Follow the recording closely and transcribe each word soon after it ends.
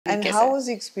तरीके से. And how was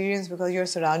the experience? Because you're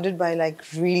surrounded by like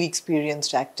really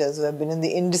experienced actors who have been in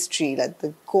the industry, like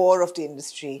the core of the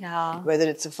industry. Yeah. Whether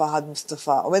it's a Fahad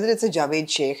Mustafa, or whether it's a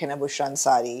Javed Sheikh and a Bushra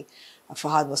Ansari, a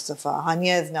Fahad Mustafa.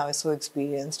 Hania is now so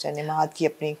experienced, and Imad ki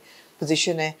apni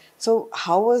position hai. So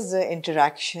how was the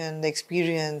interaction, the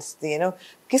experience?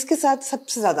 किसके साथ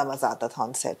सबसे ज़्यादा मज़ा आता था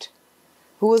on set?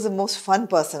 Who was the most fun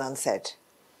person on set?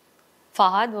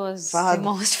 Fahad was the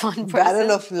most fun person.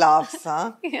 Barrel of laughs,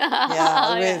 huh? Yeah,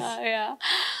 always. Yeah.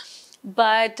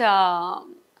 But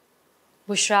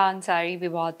Bushra Ansari भी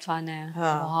बहुत fun है.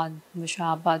 बहुत.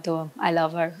 Bushra Abba तो I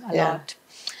love her a lot.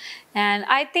 And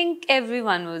I think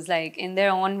everyone was like in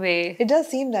their own way. It does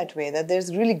seem that way, that there's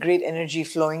really great energy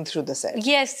flowing through the set.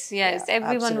 Yes. Yeah,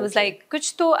 everyone was like,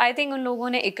 कुछ तो I think उन लोगों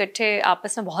ने इकट्ठे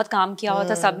आपस में बहुत काम किया हुआ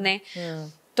था सबने.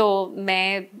 तो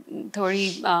मैं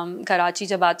थोड़ी कराची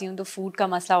जब आती हूँ तो फूड का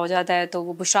मसला हो जाता है, तो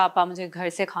वो बुशरा आपा मुझे घर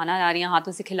से खाना ला रही हैं,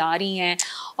 हाथों से खिला रही हैं,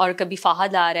 और कभी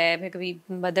फाहद ला रहा है, फिर कभी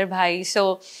बदर भाई.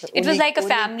 So it was like a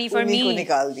family for me. को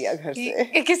निकाल दिया घर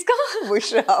से. किसको?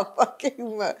 बुशरा आपा के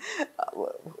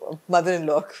मदर इन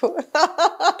लॉ को.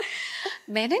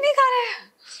 मैंने निकाला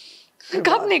है.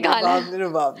 कब निकाला है?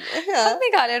 रुबाब ने. कब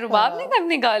निकाला है? रुबाब ने कब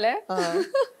निकाला है?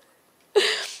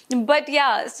 But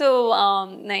yeah, so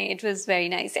नहीं, it was very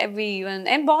nice. Everyone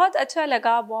and बहुत अच्छा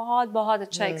लगा, बहुत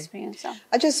अच्छा experience था.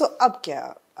 अच्छा, so अब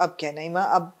क्या नईमा?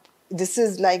 अब this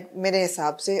is like मेरे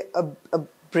हिसाब से a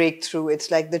breakthrough.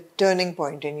 It's like the turning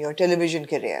point in your television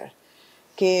career.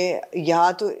 कि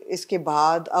या तो इसके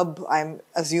बाद अब I'm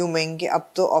assuming कि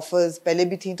अब तो offers पहले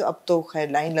भी थी, तो अब तो खैर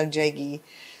लाइन लग जाएगी.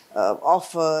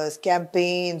 Offers,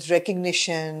 campaigns,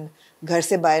 recognition. घर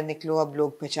से बाहर निकलो, अब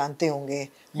लोग पहचानते होंगे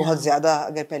बहुत ज़्यादा,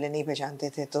 अगर पहले नहीं पहचानते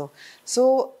थे तो.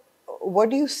 So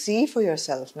what do you see for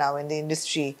yourself now in the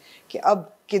industry कि अब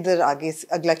किधर आगे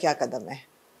अगला क्या कदम है?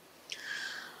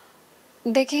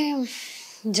 देखिए,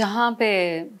 जहाँ पे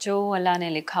जो अल्लाह ने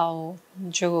लिखा हो,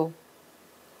 जो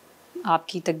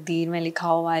आपकी तकदीर में लिखा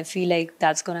हो, I feel like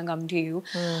that's gonna come to you.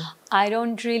 I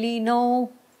don't really know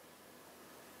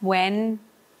when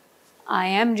I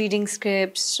am reading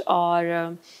scripts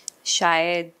और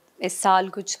शायद इस साल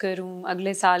कुछ करूं,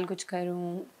 अगले साल कुछ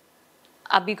करूं,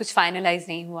 अभी कुछ फाइनलाइज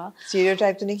नहीं हुआ.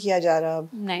 स्टीरियोटाइप तो नहीं किया जा रहा अब?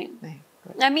 नहीं.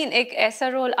 I mean, एक ऐसा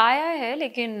रोल आया है,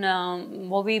 लेकिन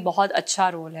वो भी बहुत अच्छा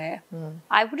रोल है.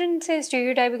 I wouldn't say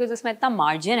stereotype because उसमें इतना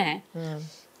मार्जिन है.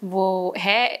 वो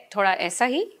है थोड़ा ऐसा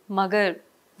ही, मगर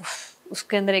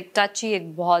उसके अंदर एक टच ही,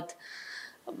 एक बहुत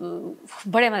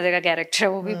बड़े मजे का कैरेक्टर है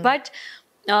वो भी. But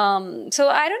so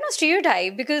I don't know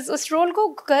stereotype because उस रोल को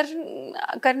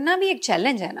करना भी एक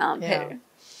चैलेंज है ना. फिर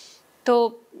तो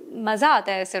मज़ा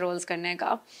आता है ऐसे रोल्स करने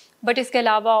का. बट इसके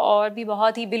अलावा और भी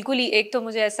बहुत ही, बिल्कुल ही एक तो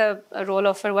मुझे ऐसा रोल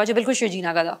ऑफर हुआ जो बिल्कुल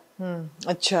शर्जीना का था.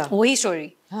 अच्छा. वही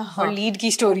स्टोरी और लीड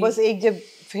की स्टोरी. बस एक जब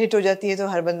हिट हो जाती है तो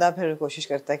हर बंदा फिर कोशिश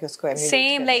करता है कि उसको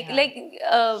सेम लाइक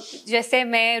जैसे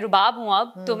मैं रुबाब हूँ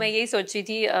अब, तो मैं यही सोच रही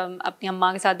थी, अपनी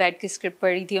अम्मा के साथ बैठ के स्क्रिप्ट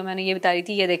पढ़ रही थी और मैंने ये बता रही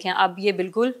थी, ये देखें अब ये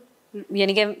बिल्कुल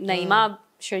यानी कि नईमा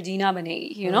शर्जीना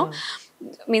बनेगी, यू नो,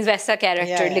 मीन्स वैसा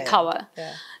कैरेक्टर लिखा हुआ.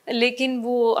 लेकिन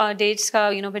वो डेट्स का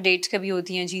फिर डेट्स का भी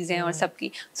होती हैं चीज़ें और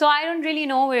सबकी. सो I don't really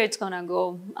know where it's gonna go,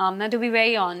 to be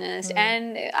very honest.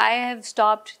 And I have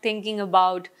stopped thinking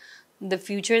about the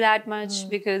future that much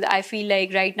because I feel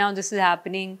like right now this is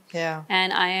happening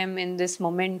and I am in this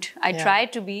moment. I try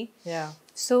to be.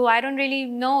 So I don't really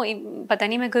know. पता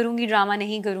नहीं मैं करूँगी drama,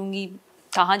 नहीं करूँगी,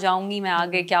 कहाँ जाऊँगी मैं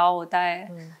आगे, क्या होता है,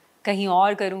 कहीं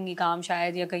और करूँगी काम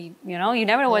शायद, या कहीं you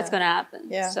never know what's gonna happen.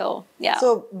 So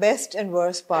So best and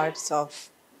worst parts of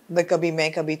the Kabhi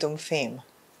Main Kabhi Tum fame.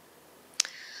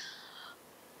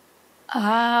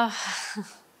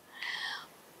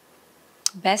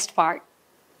 Best part.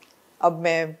 अब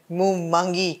मैं मुंह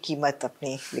मांगी कीमत अपनी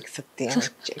लिख सकती हूँ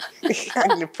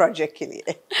अगले प्रोजेक्ट के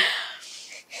लिए.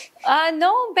 No,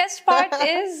 best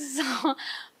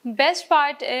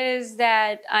part is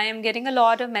that I am getting a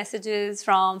lot of messages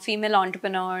from female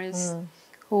entrepreneurs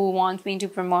who want me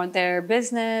to promote their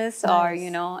business. Nice.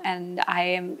 Or and I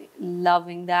am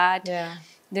loving that.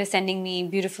 They're sending me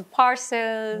beautiful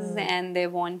parcels and they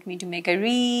want me to make a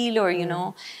reel or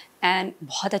and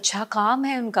बहुत अच्छा काम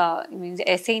है उनका. Means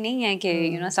ऐसे ही नहीं है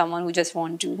कि someone who just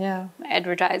want to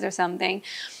advertise or something.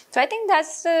 So I think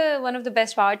that's one of the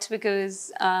best parts because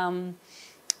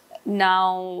now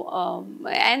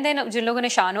and then जिन लोगों ने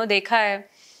शानो देखा है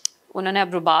उन्होंने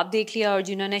अब रुबाब देख लिया, और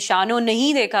जिन्होंने शानो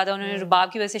नहीं देखा था उन्होंने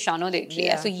रुबाब की वजह से शानो देख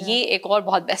लिया. So ये एक और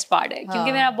बहुत बेस्ट पार्ट है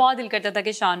क्योंकि मेरा बहुत दिल करता था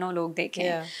कि शानो लोग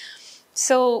देखें.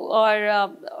 So और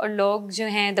लोग जो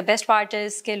हैं the best part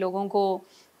is के लोगों को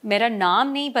मेरा नाम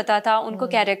नहीं पता था, उनको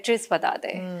कैरेक्टर्स पता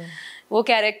थे. वो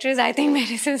कैरेक्टर्स आई थिंक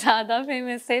मेरे से ज़्यादा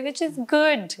फेमस है, विच इज़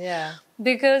गुड,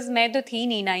 बिकॉज मैं तो थी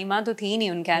नहीं, नाइमा तो थी नहीं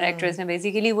उन कैरेक्टर्स में,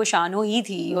 बेसिकली वो शानो ही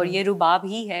थी और ये रुबाब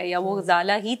ही है या वो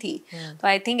ज़ाला ही थी। तो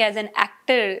I think as an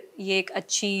actor ये एक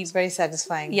अच्छी, वेरी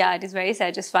सेटिस्फाइंग, या इट इज़ वेरी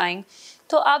सेटिस्फाइंग।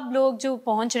 तो अब लोग जो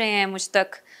पहुंच रहे हैं मुझ तक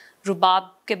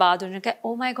रुबाब के बाद, उन्होंने कहा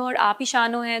ओ माय गॉड आप ही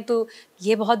शानो हैं, तो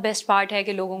ये बहुत बेस्ट पार्ट है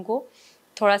कि लोगों को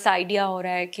थोड़ा सा आइडिया हो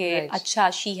रहा है कि अच्छा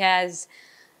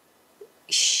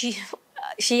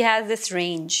she has this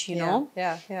range, you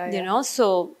know, so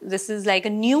this is like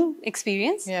a new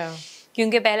experience.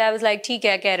 क्योंकि पहले I was like ठीक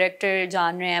है कैरेक्टर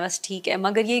जान रहे हैं बस ठीक है,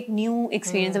 मगर ये एक new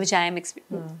experience which I am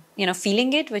you know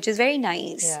feeling it, which is very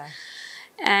nice.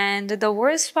 And the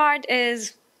worst part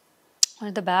is,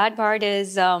 or the bad part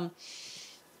is,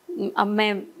 अब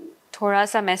मैं थोड़ा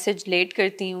सा मैसेज लेट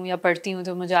करती हूँ या पढ़ती हूँ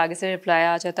तो मुझे आगे से रिप्लाई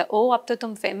आ जाता है, ओ अब तो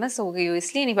तुम फेमस हो गई हो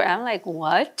इसलिए नहीं पढ़ा। I'm like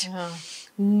what?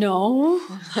 No,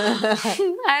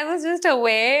 I was just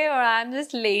away, or I'm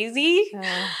just lazy.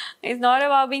 It's not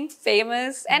about being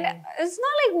famous, and it's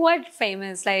not like what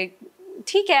famous, like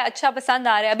ठीक है अच्छा पसंद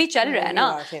आ रहा है, अभी चल रहा है ना,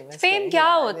 फेम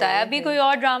क्या होता है, अभी कोई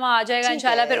और ड्रामा आ जाएगा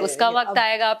इंशाल्लाह, फिर उसका वक्त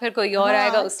आएगा, फिर कोई और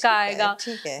आएगा उसका आएगा,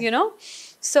 you know.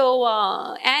 So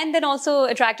and then also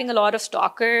attracting a lot of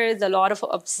stalkers, a lot of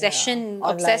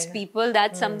obsessed people.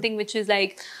 That's something which is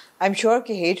like, I'm sure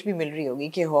कि hate भी मिल रही होगी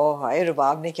कि हो हाय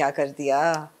रुबाब ने क्या कर दिया,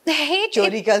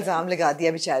 चोरी का इल्जाम लगा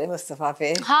दिया बेचारे मुस्तफा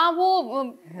पे। हाँ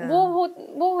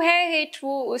वो है hate,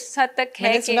 वो उस हद तक है।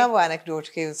 मैंने सुना वो एनेक्डोट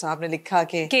के साहब ने लिखा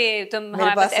कि तुम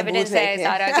हमारे पास एविडेंस है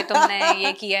सारा कि तुमने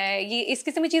ये किया है, ये इस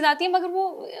किस्म की चीज आती है, मगर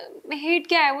वो hate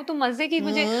क्या है, वो तो मजे की,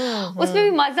 मुझे उसमें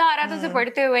भी मजा आ रहा था उसे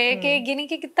पढ़ते हुए कि गिनी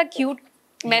कि कितना क्यूट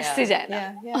मैसेज है ना।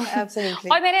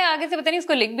 और मैंने आगे से पता नहीं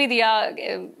उसको लिख भी दिया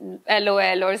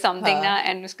LOL और समथिंग ना,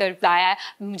 एंड उसका रिप्लाई आया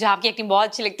मुझे आपकी एक्टिंग बहुत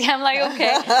अच्छी लगती है। I'm like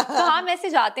okay। तो हाँ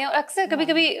मैसेज आते हैं, और अक्सर कभी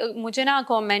कभी मुझे ना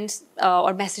कमेंट्स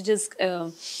और मैसेजेस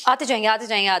आते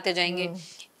जाएंगे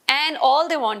and all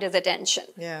they want is attention.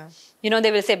 You know,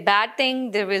 they will say bad thing,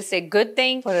 they will say good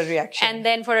thing for a reaction, and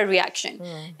then for a reaction.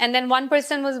 And then one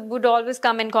person would always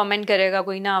come and comment करेगा,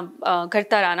 कोई ना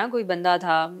करता रहा ना, कोई बंदा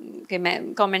था कि मैं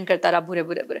comment करता रहा बुरे।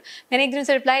 मैंने एक दिन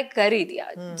उसे रिप्लाई कर ही दिया,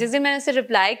 जिस दिन मैंने उसे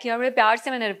रिप्लाई किया, बड़े प्यार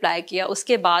से मैंने रिप्लाई किया,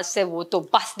 उसके बाद से वो तो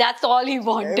बस that's all he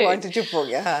wanted, चुप हो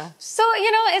गया। So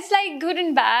you know it's like good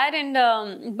and bad, and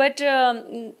but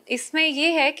इसमें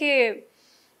ये है कि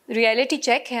रियलिटी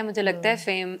चेक है मुझे लगता है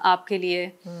फेम आपके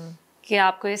लिए, कि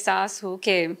आपको एहसास हो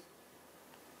कि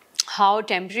how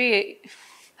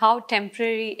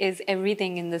temporary is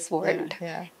everything in this world.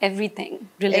 Everything,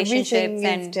 relationships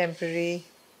and is temporary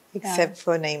except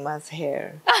for Naeema's hair.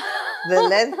 The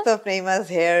length of Naeema's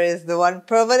hair is the one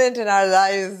permanent in our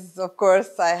lives. Of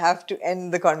course, I have to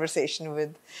end the conversation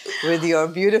with your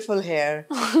beautiful hair,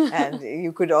 and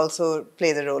you could also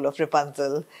play the role of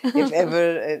Rapunzel if ever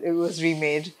it was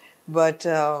remade. But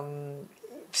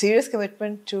serious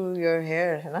commitment to your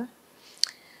hair, है ना?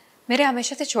 मेरे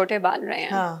हमेशा से छोटे बाल रहे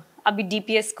हैं। अभी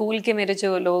DPS स्कूल के मेरे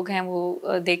जो लोग हैं वो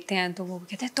देखते हैं तो वो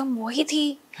कहते हैं तुम वही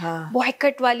थी बॉय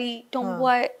कट वाली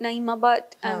tomboy Naeema,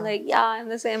 but I'm like yeah, I'm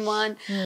the same one.